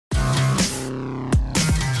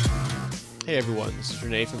Hey everyone, this is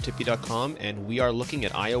Renee from Tippy.com, and we are looking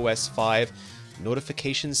at iOS 5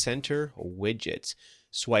 Notification Center widgets.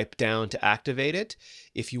 Swipe down to activate it.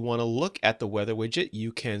 If you want to look at the weather widget,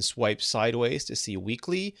 you can swipe sideways to see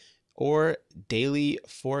weekly or daily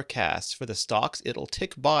forecasts. For the stocks, it'll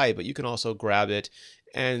tick by, but you can also grab it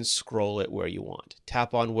and scroll it where you want.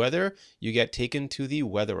 Tap on weather, you get taken to the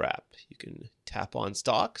weather app. You can tap on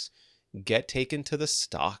stocks, get taken to the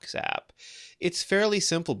stocks app. It's fairly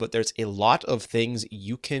simple, but there's a lot of things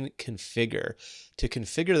you can configure. To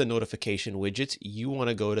configure the notification widgets, you want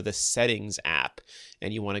to go to the settings app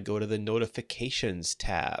and you want to go to the notifications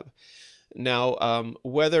tab. Now,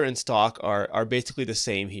 weather and stock are basically the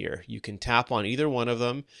same here. You can tap on either one of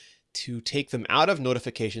them to take them out of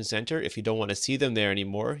Notification Center. If you don't want to see them there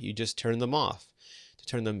anymore, you just turn them off. To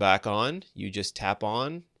turn them back on, you just tap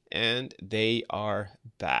on and they are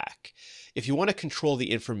back. If you want to control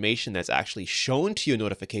the information that's actually shown to your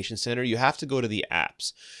Notification Center, you have to go to the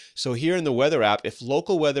apps. So here in the weather app, if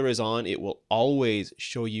local weather is on, it will always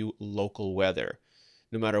show you local weather.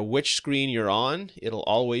 No matter which screen you're on, it'll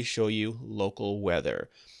always show you local weather.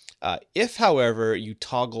 If, however, you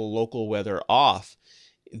toggle local weather off,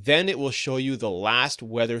 then it will show you the last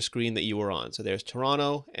weather screen that you were on. So there's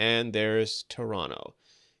Toronto and there's Toronto.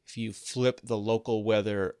 If you flip the local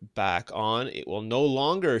weather back on, it will no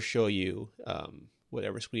longer show you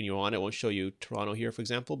whatever screen you're on. It won't show you Toronto here, for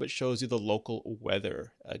example, but shows you the local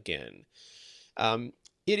weather again.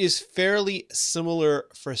 It is fairly similar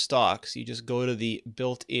for stocks. You just go to the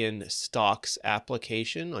built-in stocks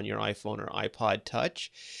application on your iPhone or iPod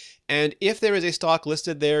Touch. And if there is a stock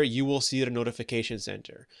listed there, you will see it in Notification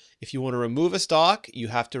Center. If you want to remove a stock, you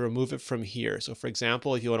have to remove it from here. So for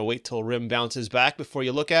example, if you want to wait till RIM bounces back before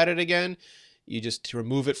you look at it again, you just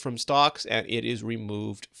remove it from stocks and it is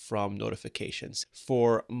removed from notifications.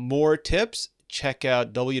 For more tips, check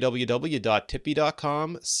out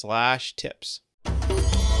www.tippy.com/tips.